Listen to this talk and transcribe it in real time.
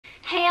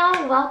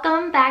Hello,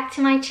 welcome back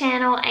to my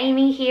channel.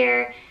 Amy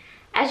here.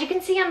 As you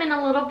can see, I'm in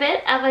a little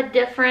bit of a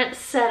different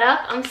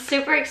setup. I'm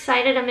super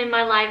excited. I'm in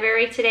my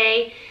library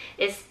today.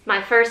 It's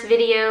my first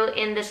video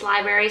in this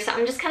library, so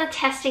I'm just kind of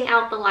testing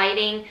out the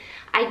lighting.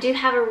 I do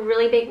have a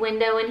really big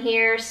window in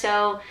here,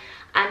 so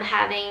I'm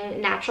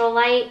having natural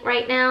light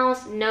right now.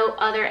 No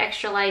other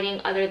extra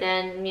lighting other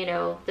than, you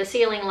know, the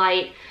ceiling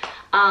light.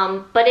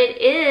 But it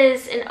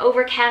is an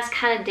overcast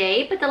kind of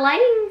day, but the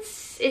lighting,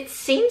 it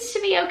seems to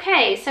be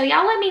okay. So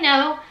y'all let me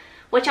know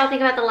what y'all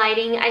think about the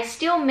lighting. I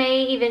still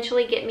may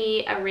eventually get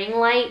me a ring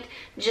light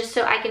just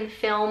so I can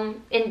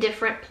film in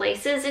different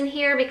places in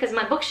here, because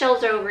my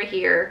bookshelves are over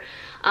here.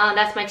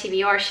 That's my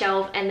TBR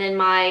shelf, and then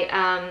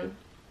my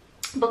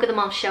book of the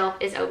month shelf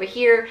is over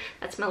here.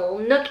 That's my little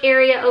nook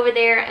area over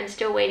there. I'm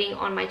still waiting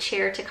on my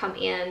chair to come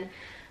in,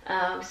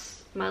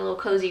 my little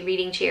cozy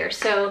reading chair.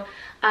 So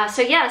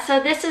yeah,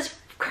 so this is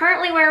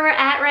currently where we're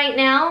at right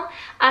now.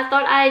 I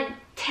thought I'd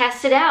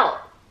test it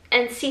out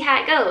and see how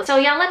it goes. So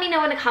y'all let me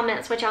know in the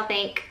comments what y'all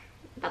think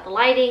about the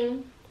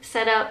lighting,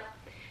 setup.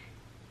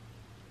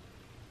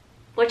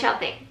 What y'all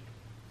think?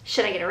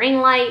 Should I get a ring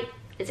light?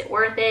 Is it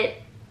worth it?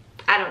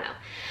 I don't know.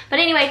 But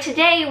anyway,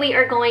 today we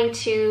are going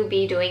to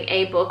be doing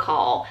a book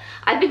haul.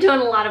 I've been doing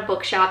a lot of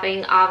book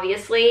shopping,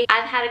 obviously.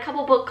 I've had a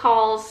couple book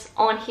hauls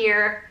on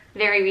here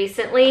very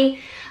recently,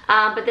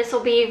 but this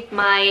will be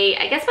my,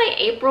 I guess, my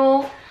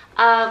April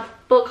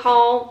book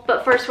haul.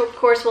 But first, of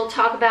course, we'll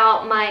talk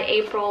about my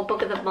April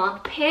book of the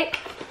month pick.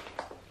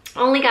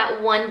 I only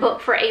got one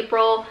book for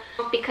April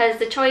because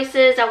the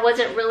choices, I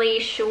wasn't really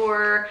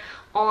sure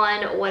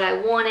on what I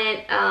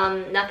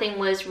wanted. Nothing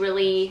was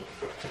really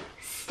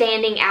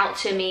standing out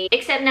to me,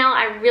 except now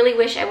I really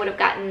wish I would have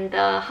gotten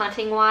The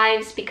Hunting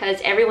Wives, because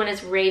everyone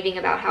is raving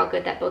about how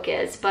good that book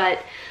is. But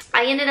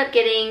I ended up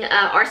getting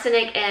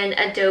Arsenic and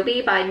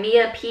Adobe by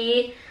Mia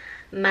P.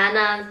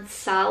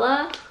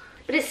 Manansala.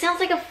 But it sounds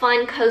like a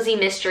fun, cozy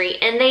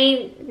mystery, and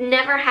they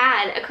never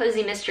had a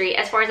cozy mystery,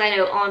 as far as I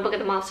know, on Book of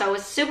the Month, so I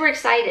was super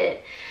excited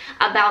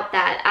about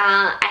that.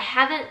 I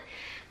haven't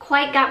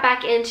quite got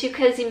back into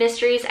cozy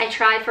mysteries. I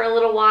tried for a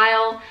little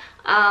while,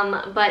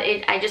 but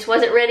I just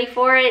wasn't ready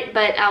for it.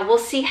 But we'll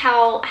see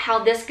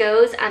how this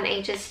goes. I'm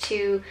anxious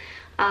to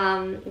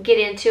get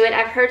into it.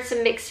 I've heard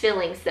some mixed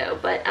feelings though,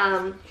 but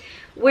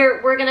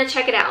we're gonna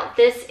check it out.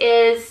 This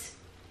is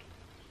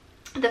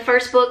the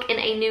first book in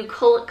a new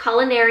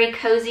culinary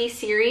cozy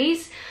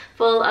series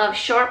full of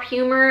sharp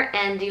humor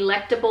and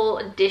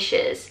delectable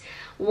dishes,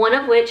 one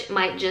of which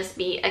might just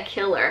be a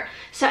killer.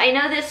 So I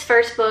know this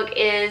first book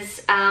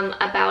is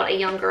about a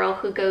young girl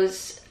who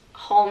goes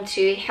home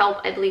to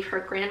help, I believe,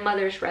 her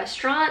grandmother's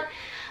restaurant.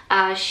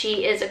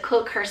 She is a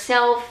cook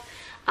herself.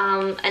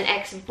 An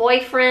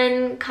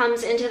ex-boyfriend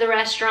comes into the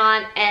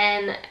restaurant,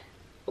 and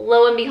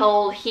lo and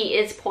behold, he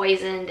is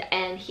poisoned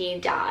and he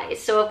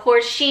dies. So of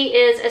course she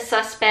is a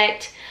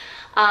suspect.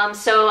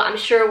 So I'm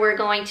sure we're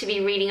going to be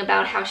reading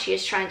about how she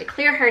is trying to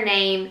clear her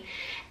name,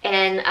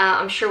 and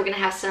I'm sure we're gonna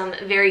have some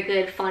very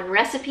good fun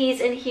recipes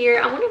in here.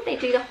 I wonder if they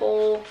do the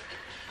whole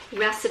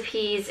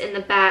recipes in the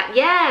back.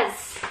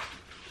 Yes,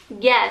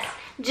 yes,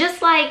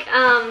 just like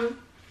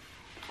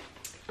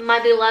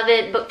my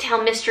beloved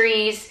Booktown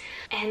Mysteries.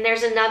 And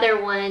there's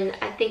another one,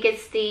 I think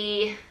it's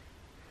the,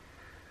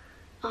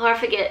 oh, I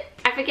forget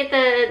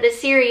the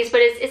series,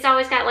 but it's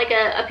always got like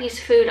a piece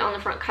of food on the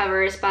front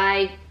cover. It's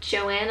by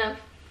Joanna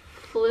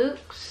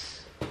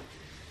Flukes.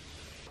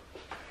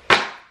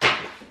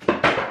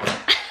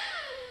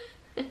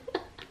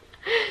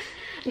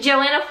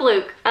 Joanna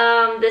Fluke.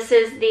 This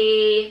is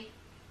the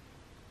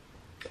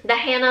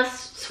Hannah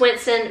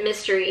Swenson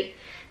mystery.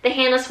 The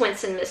Hannah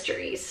Swenson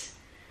mysteries.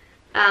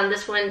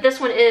 This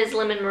one is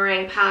lemon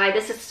meringue pie.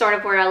 This is sort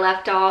of where I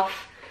left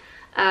off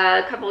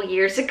a couple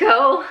years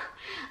ago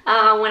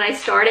when I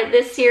started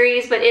this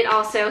series, but it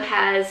also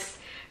has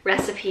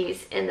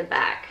recipes in the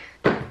back.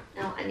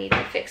 Now I need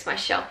to fix my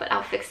shelf, but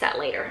I'll fix that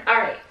later. All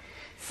right,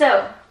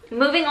 so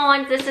moving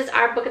on, this is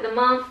our book of the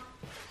month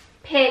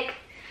pick.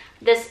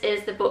 This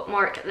is the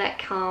bookmark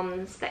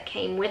that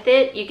came with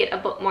it. You get a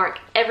bookmark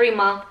every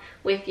month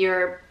with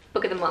your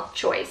book of the month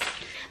choice.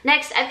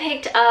 Next, I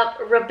picked up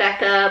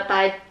Rebecca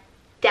by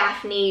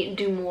Daphne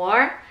du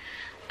Maurier.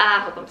 I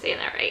hope I'm saying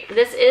that right.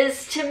 This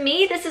is, to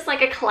me, this is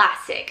like a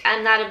classic.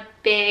 I'm not a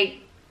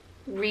big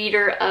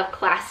reader of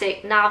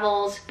classic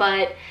novels,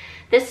 but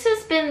this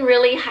has been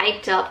really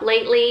hyped up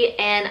lately,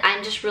 and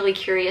I'm just really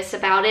curious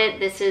about it.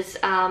 This is,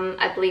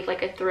 I believe,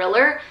 like a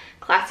thriller,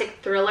 classic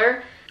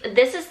thriller.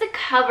 This is the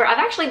cover. I've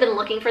actually been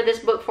looking for this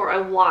book for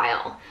a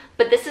while,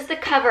 but this is the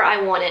cover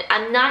I wanted.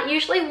 I'm not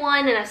usually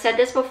one, and I've said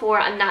this before,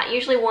 I'm not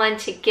usually one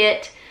to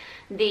get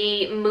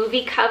the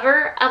movie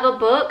cover of a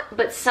book,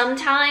 but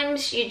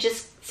sometimes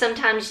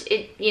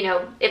it, you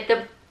know, if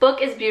the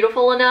book is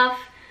beautiful enough,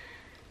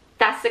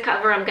 that's the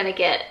cover I'm gonna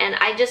get. And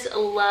I just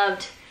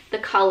loved the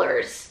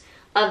colors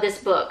of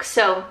this book,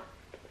 so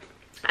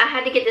I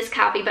had to get this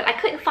copy, but I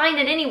couldn't find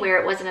it anywhere.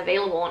 It wasn't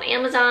available on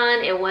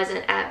Amazon. It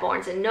wasn't at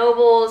Barnes and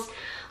Nobles.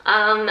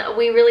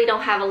 We really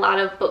don't have a lot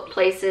of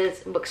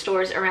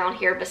bookstores around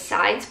here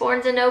besides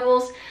Barnes and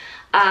Nobles.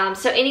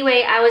 So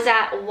anyway, I was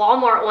at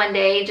Walmart one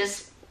day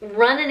just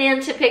running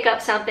in to pick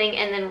up something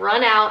and then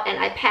run out, and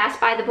I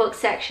passed by the book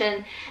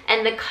section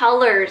and the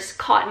colors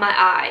caught my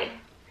eye.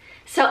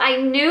 So I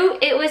knew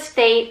it was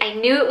fate. I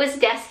knew it was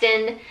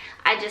destined.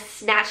 I just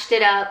snatched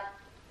it up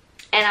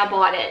and I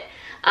bought it.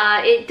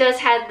 It does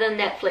have the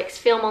Netflix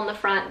film on the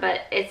front,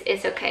 but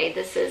it's okay.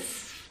 This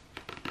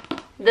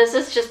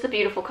is just the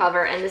beautiful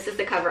cover, and this is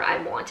the cover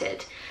I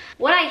wanted.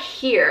 What I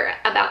hear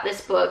about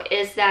this book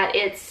is that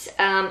it's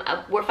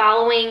we're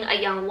following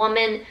a young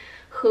woman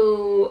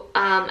who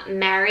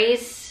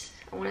marries,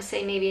 I want to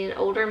say maybe an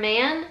older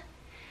man.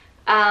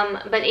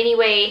 But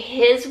anyway,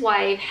 his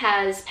wife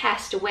has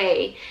passed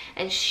away,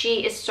 and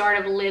she is sort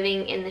of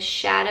living in the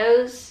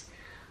shadows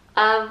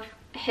of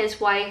his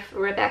wife,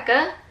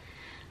 Rebecca,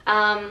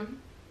 and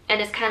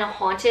is kind of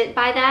haunted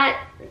by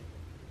that.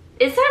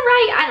 Is that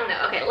right? I don't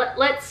know. Okay,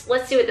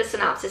 let's see what the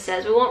synopsis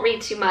says. We won't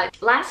read too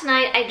much. Last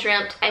night I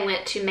dreamt I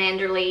went to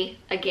Manderley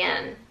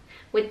again.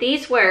 With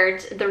these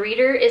words, the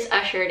reader is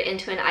ushered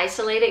into an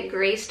isolated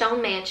grey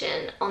stone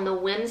mansion on the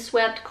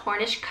windswept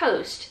Cornish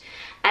coast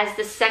as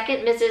the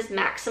second Mrs.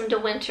 Maxim de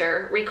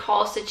Winter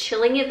recalls the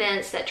chilling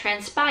events that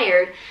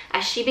transpired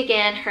as she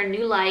began her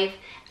new life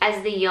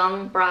as the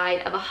young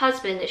bride of a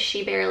husband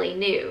she barely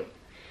knew.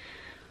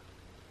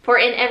 For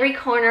in every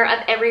corner of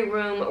every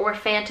room were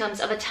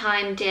phantoms of a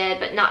time dead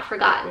but not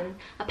forgotten,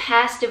 a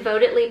past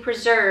devotedly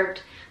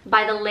preserved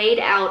by the laid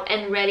out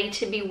and ready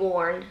to be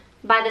worn,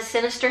 by the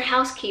sinister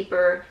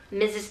housekeeper,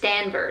 Mrs.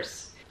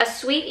 Danvers. A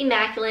sweet,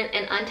 immaculate,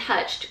 and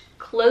untouched,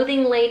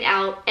 clothing laid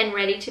out and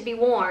ready to be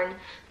worn,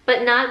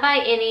 but not by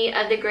any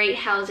of the great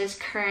house's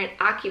current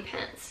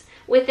occupants.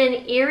 With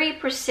an eerie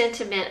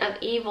presentiment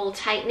of evil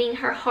tightening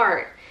her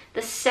heart,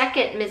 the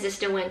second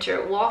Mrs. De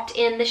Winter walked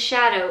in the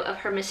shadow of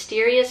her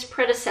mysterious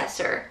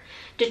predecessor,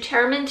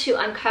 determined to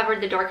uncover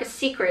the darkest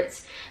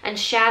secrets and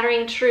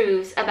shattering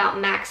truths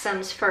about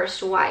Maxim's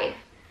first wife,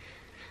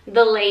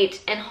 the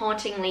late and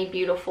hauntingly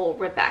beautiful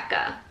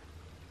Rebecca.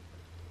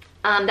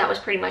 That was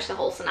pretty much the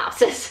whole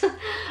synopsis.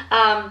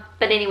 But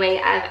anyway,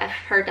 I've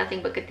heard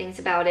nothing but good things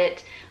about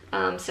it,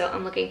 so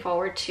I'm looking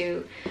forward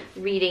to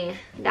reading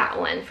that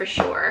one for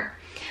sure.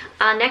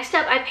 Next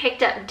up, I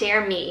picked up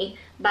Dare Me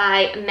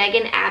by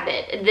Megan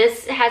Abbott.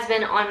 This has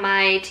been on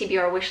my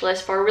TBR wish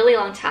list for a really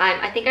long time.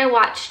 I think I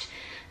watched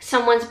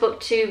someone's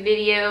booktube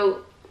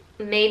video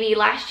maybe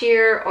last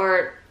year,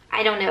 or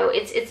I don't know.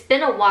 It's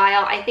been a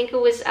while. I think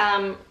it was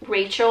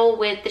Rachel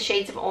with the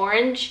Shades of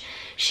Orange.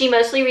 She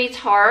mostly reads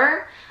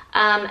horror,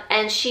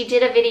 and she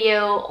did a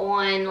video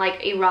on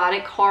like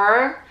erotic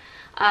horror.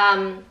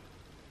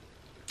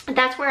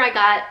 That's where I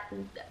got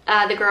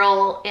The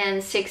Girl in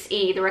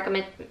 6E,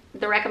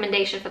 the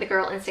recommendation for The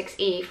Girl in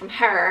 6E from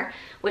her,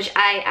 which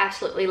I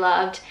absolutely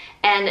loved.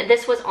 And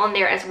this was on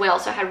there as well,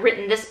 so I had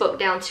written this book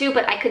down too,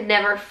 but I could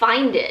never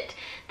find it.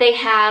 They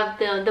have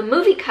the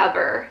movie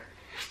cover,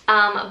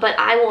 but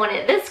I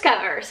wanted this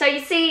cover. So you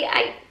see,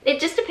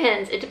 it just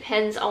depends. It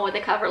depends on what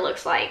the cover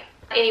looks like.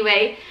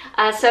 Anyway,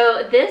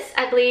 so this,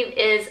 I believe,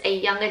 is a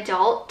young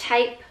adult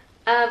type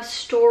of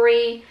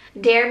story.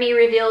 Dare Me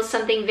reveals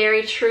something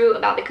very true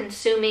about the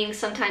consuming,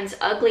 sometimes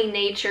ugly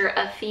nature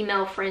of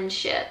female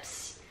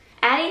friendships.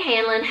 Addie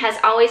Hanlon has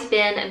always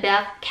been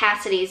Beth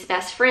Cassidy's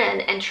best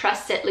friend and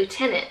trusted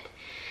lieutenant.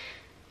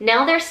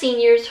 Now they're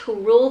seniors who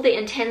rule the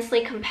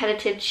intensely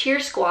competitive cheer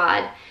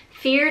squad,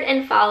 feared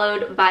and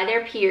followed by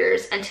their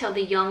peers until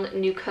the young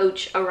new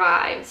coach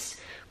arrives.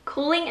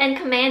 Cooling and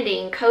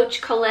commanding,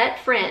 Coach Colette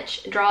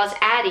French draws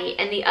Addie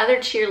and the other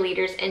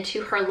cheerleaders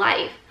into her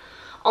life.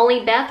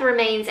 Only Beth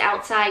remains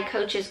outside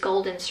Coach's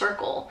golden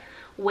circle,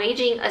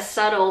 waging a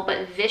subtle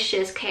but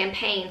vicious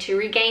campaign to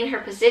regain her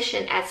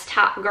position as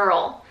top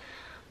girl,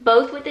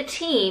 both with the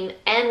team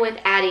and with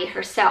Addie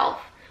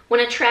herself.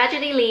 When a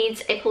tragedy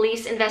leads a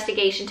police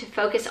investigation to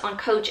focus on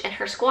Coach and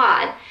her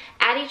squad,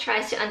 Addie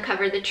tries to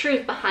uncover the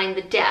truth behind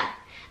the death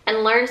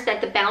and learns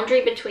that the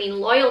boundary between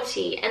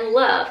loyalty and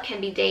love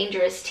can be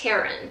dangerous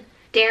terrain.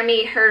 Dare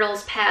Me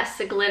hurtles past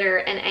the glitter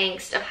and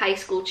angst of high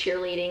school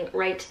cheerleading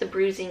right to the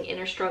bruising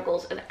inner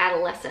struggles of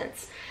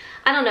adolescence.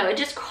 I don't know, it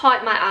just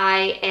caught my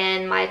eye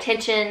and my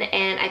attention,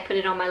 and I put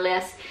it on my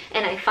list,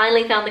 and I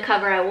finally found the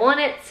cover I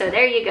wanted, so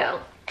there you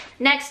go.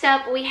 Next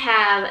up, we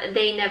have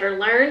They Never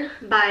Learn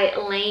by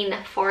Elaine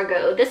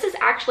Fargo. This is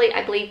actually,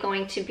 I believe,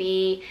 going to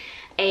be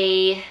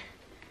a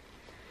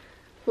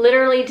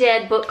Literally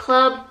Dead book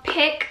club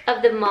pick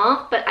of the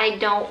month, but I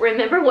don't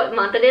remember what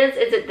month it is.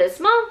 Is it this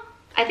month?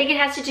 I think it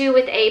has to do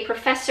with a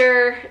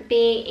professor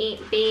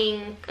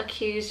being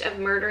accused of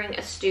murdering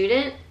a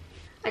student.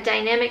 A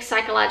dynamic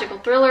psychological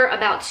thriller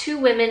about two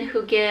women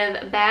who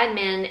give bad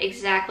men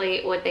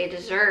exactly what they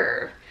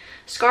deserve.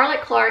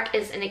 Scarlett Clark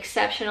is an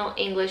exceptional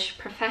English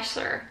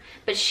professor,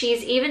 but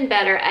she's even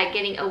better at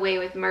getting away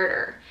with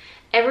murder.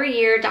 Every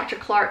year, Dr.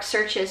 Clark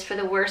searches for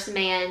the worst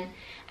man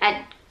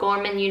at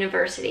Gorman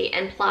University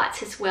and plots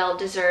his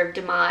well-deserved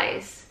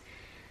demise.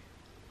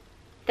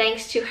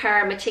 Thanks to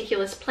her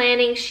meticulous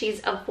planning,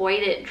 she's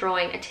avoided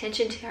drawing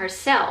attention to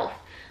herself,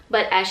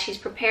 But as she's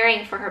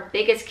preparing for her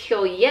biggest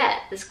kill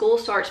yet, the school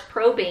starts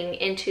probing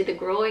into the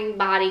growing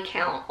body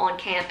count on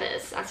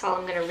campus. That's all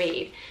I'm going to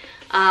read.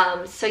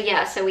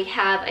 So we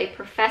have a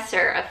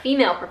professor, a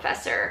female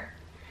professor,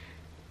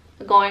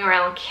 going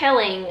around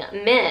killing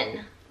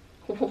men.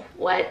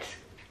 What?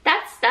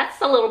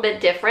 That's a little bit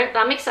different.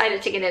 I'm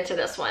excited to get into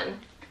this one.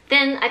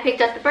 Then I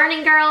picked up The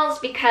Burning Girls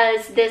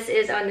because this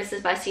is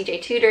by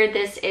CJ Tudor.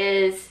 This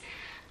is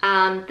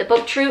the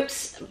book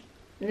troops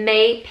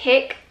may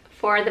pick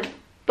for the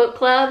book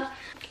club.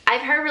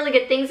 I've heard really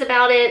good things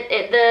about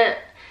it.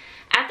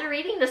 After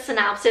reading the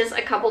synopsis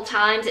a couple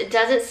times, it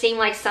doesn't seem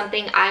like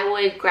something I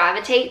would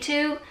gravitate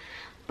to,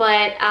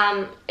 but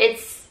I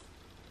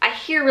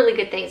hear really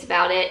good things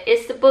about it.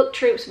 It's the book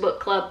troops book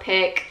club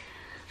pick,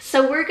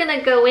 so we're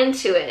gonna go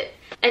into it.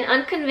 An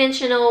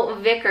unconventional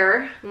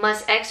vicar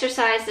must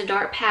exorcise the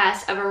dark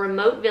past of a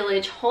remote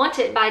village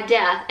haunted by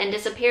death and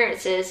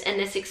disappearances in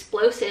this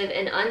explosive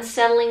and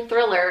unsettling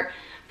thriller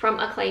from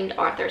acclaimed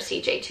author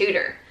CJ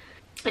Tudor.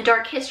 A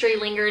dark history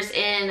lingers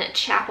in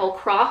Chapel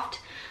Croft.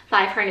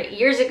 500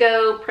 years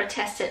ago,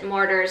 Protestant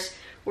martyrs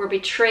were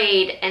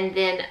betrayed and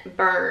then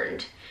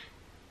burned.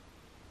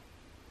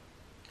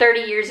 30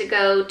 years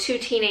ago, 2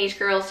 teenage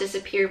girls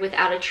disappeared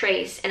without a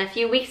trace, and a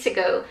few weeks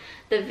ago,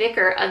 the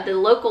vicar of the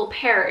local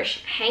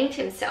parish hanged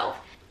himself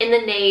in the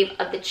nave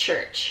of the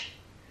church.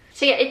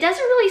 So yeah, it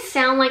doesn't really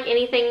sound like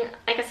anything,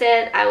 like I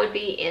said, I would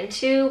be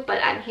into,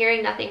 but I'm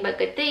hearing nothing but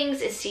good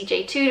things. It's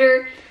CJ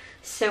Tudor,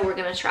 so we're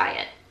gonna try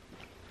it.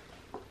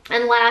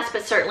 And last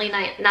but certainly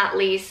not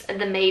least,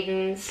 The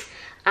Maidens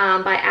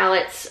by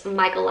Alex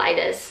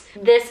Michaelides.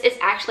 This is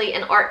actually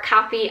an art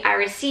copy I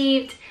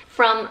received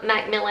from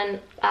Macmillan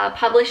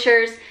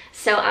Publishers,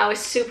 so I was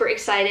super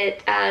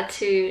excited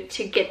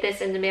to get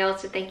this in the mail,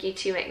 so thank you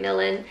to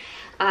Macmillan.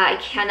 I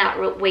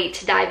cannot wait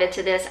to dive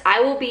into this.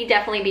 I will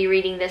definitely be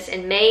reading this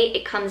in May.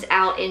 It comes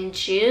out in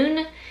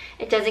June.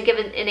 It doesn't give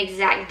an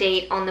exact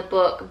date on the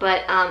book,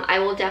 but I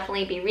will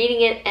definitely be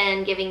reading it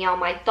and giving y'all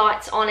my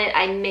thoughts on it.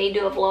 I may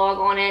do a vlog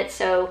on it,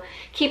 so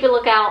keep a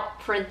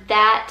lookout for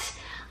that.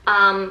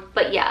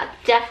 But yeah,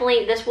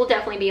 this will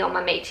definitely be on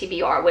my May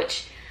TBR,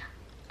 which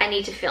I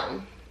need to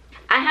film.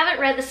 I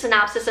haven't read the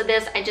synopsis of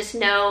this. I just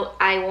know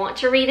I want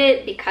to read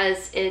it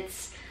because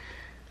it's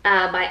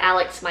by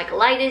Alex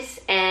Michaelides,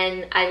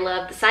 and I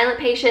love The Silent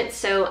Patient,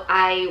 so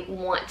I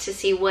want to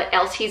see what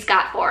else he's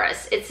got for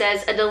us. It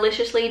says, a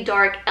deliciously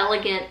dark,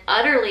 elegant,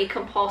 utterly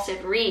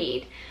compulsive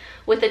read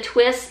with a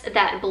twist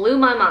that blew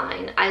my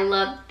mind. I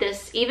love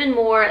this even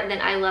more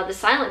than I love The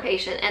Silent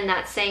Patient, and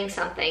that's saying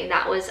something.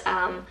 That was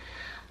a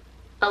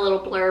little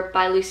blurb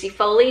by Lucy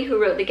Foley,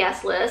 who wrote the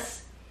guest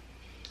list.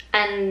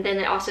 And then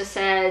it also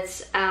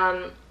says,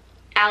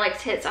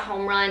 Alex hits a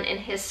home run in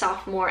his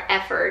sophomore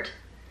effort.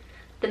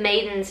 The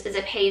Maidens is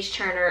a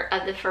page-turner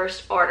of the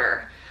first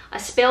order. A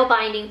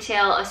spellbinding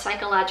tale of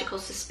psychological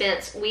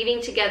suspense,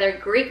 weaving together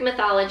Greek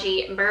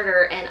mythology,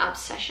 murder, and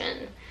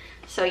obsession.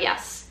 So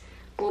yes,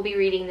 we'll be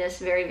reading this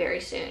very,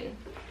 very soon.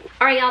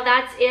 All right, y'all,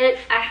 that's it.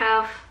 I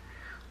have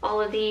all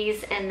of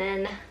these, and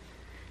then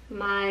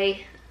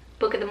my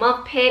book of the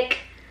month pick,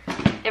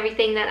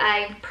 everything that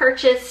I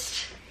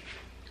purchased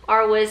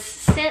or was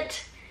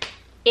sent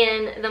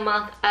in the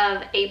month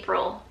of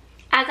April.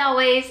 As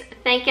always,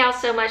 thank y'all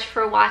so much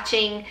for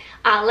watching.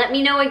 Let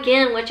me know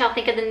again what y'all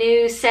think of the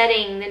new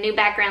setting, the new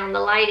background, the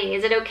lighting.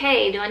 Is it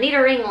okay? Do I need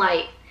a ring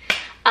light?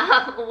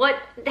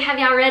 Have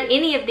y'all read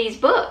any of these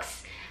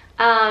books?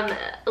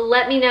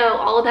 Let me know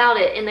all about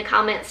it in the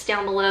comments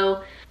down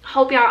below.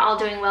 Hope y'all are all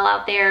doing well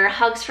out there.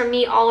 Hugs from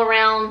me all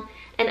around,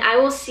 and I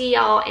will see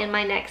y'all in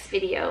my next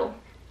video.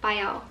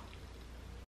 Bye, y'all.